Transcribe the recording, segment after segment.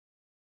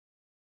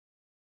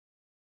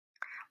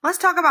Let's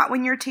talk about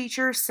when your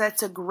teacher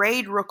sets a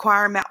grade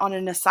requirement on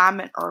an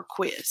assignment or a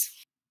quiz.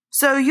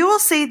 So you will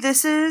see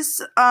this is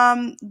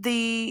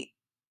the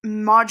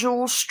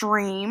module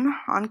stream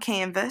on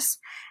Canvas.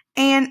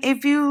 And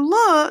if you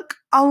look,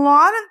 a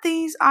lot of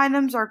these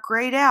items are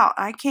grayed out.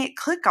 I can't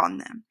click on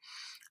them.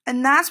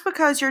 And that's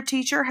because your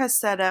teacher has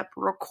set up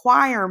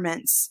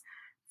requirements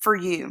for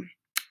you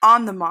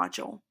on the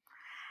module.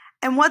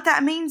 And what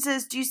that means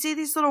is, do you see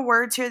these little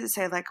words here that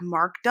say like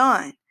mark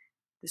done?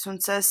 This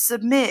one says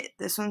submit.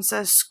 This one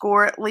says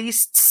score at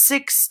least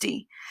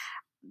 60.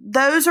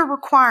 Those are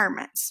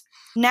requirements.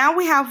 Now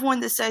we have one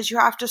that says you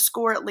have to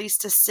score at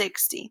least a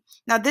 60.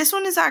 Now this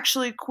one is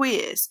actually a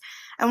quiz.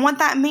 And what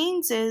that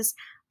means is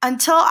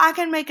until I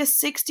can make a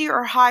 60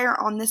 or higher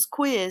on this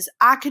quiz,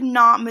 I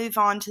cannot move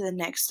on to the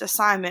next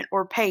assignment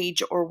or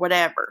page or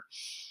whatever.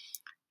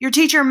 Your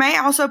teacher may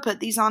also put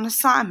these on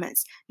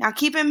assignments. Now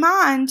keep in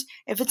mind,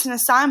 if it's an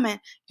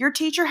assignment, your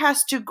teacher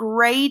has to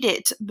grade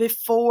it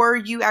before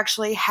you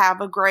actually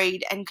have a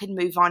grade and can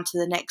move on to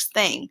the next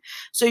thing.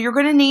 So you're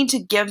going to need to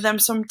give them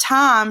some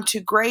time to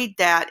grade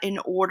that in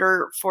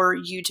order for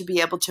you to be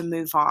able to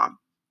move on.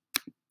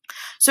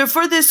 So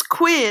for this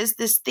quiz,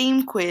 this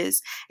theme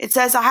quiz, it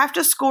says I have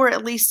to score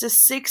at least a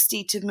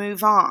 60 to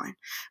move on.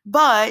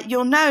 But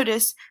you'll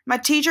notice my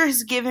teacher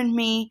has given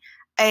me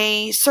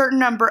a certain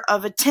number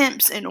of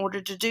attempts in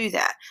order to do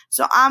that.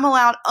 So I'm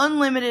allowed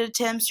unlimited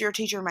attempts. Your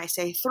teacher may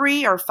say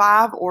 3 or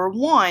 5 or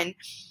 1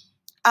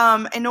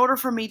 in order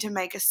for me to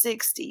make a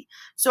 60.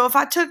 So if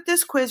I took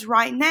this quiz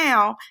right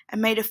now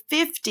and made a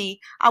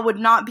 50, I would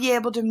not be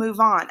able to move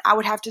on. I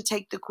would have to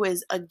take the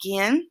quiz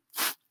again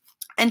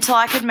until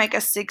I could make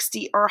a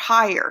 60 or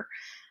higher.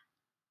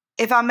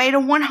 If I made a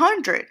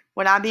 100,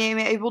 would I be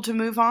able to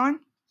move on?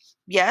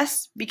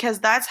 Yes, because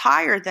that's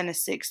higher than a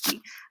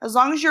 60. As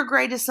long as your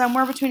grade is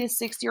somewhere between a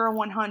 60 or a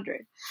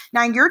 100.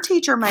 Now, your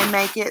teacher may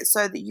make it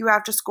so that you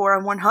have to score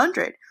a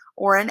 100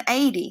 or an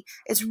 80.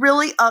 It's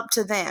really up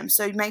to them.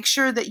 So make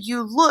sure that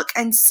you look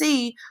and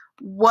see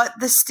what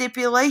the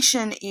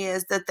stipulation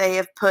is that they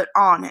have put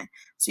on it.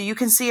 So you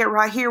can see it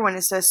right here when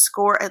it says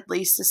score at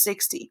least a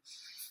 60.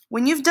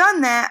 When you've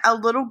done that, a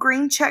little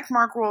green check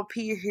mark will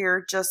appear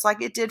here just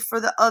like it did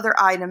for the other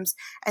items,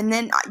 and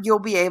then you'll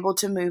be able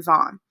to move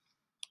on.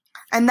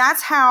 And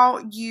that's how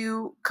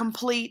you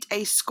complete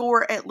a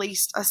score at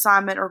least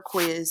assignment or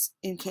quiz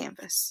in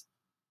Canvas.